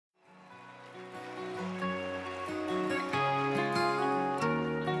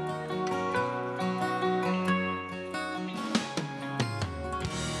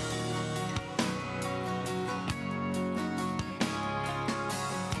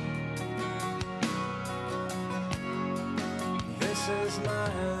This is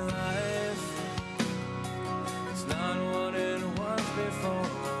my life. It's not what it was before.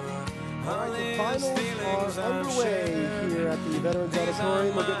 All right, the finals are underway here at the Veterans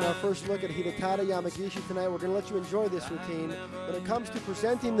Auditorium. We're getting our first look at Hidetada Yamagishi tonight. We're going to let you enjoy this routine. When it comes to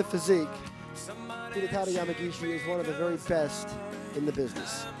presenting the physique, Hidetada Yamagishi is one of the very best in the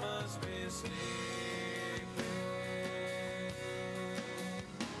business.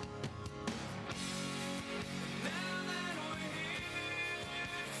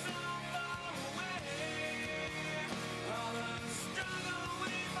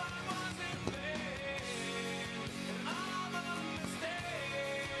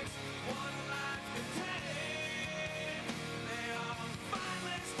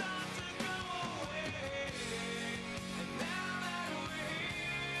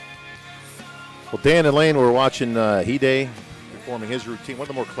 Well, Dan and Lane were watching Hide performing his routine, one of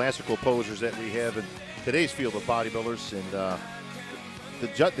the more classical posers that we have in today's field of bodybuilders. And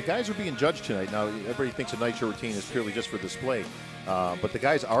the guys are being judged tonight. Now, everybody thinks a nitro routine is purely just for display. But the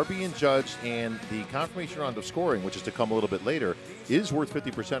guys are being judged, and the confirmation round of scoring, which is to come a little bit later, is worth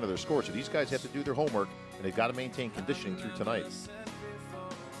 50% of their score. So these guys have to do their homework, and they've got to maintain conditioning through tonight.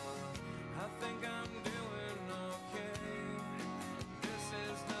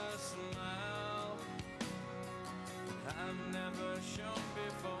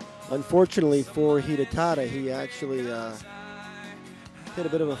 Unfortunately for Hidetada, he actually hit a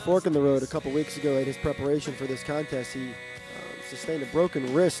bit of a fork in the road a couple weeks ago in his preparation for this contest. He sustained a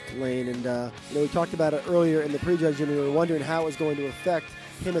broken wrist, Lane, and we talked about it earlier in the prejudging. We were wondering how it was going to affect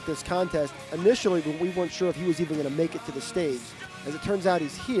him at this contest. Initially, we weren't sure if he was even going to make it to the stage. As it turns out,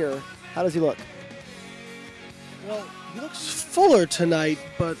 he's here. How does he look? Well, he looks fuller tonight,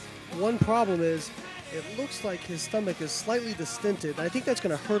 but one problem is it looks like his stomach is slightly distended. I think that's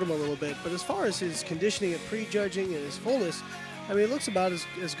going to hurt him a little bit. But as far as his conditioning and prejudging and his fullness, I mean, it looks about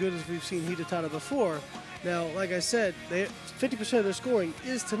as good as we've seen Hidetada before. Now, like I said, 50% of their scoring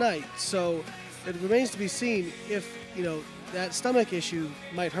is tonight, so it remains to be seen if, that stomach issue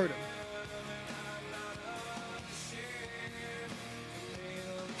might hurt him.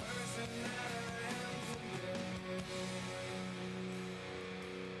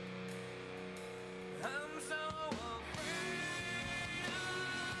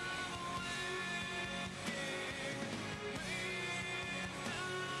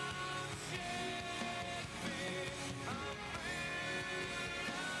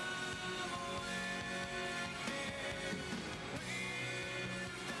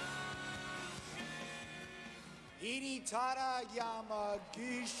 Hidetada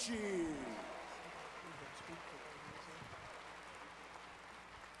Yamagishi.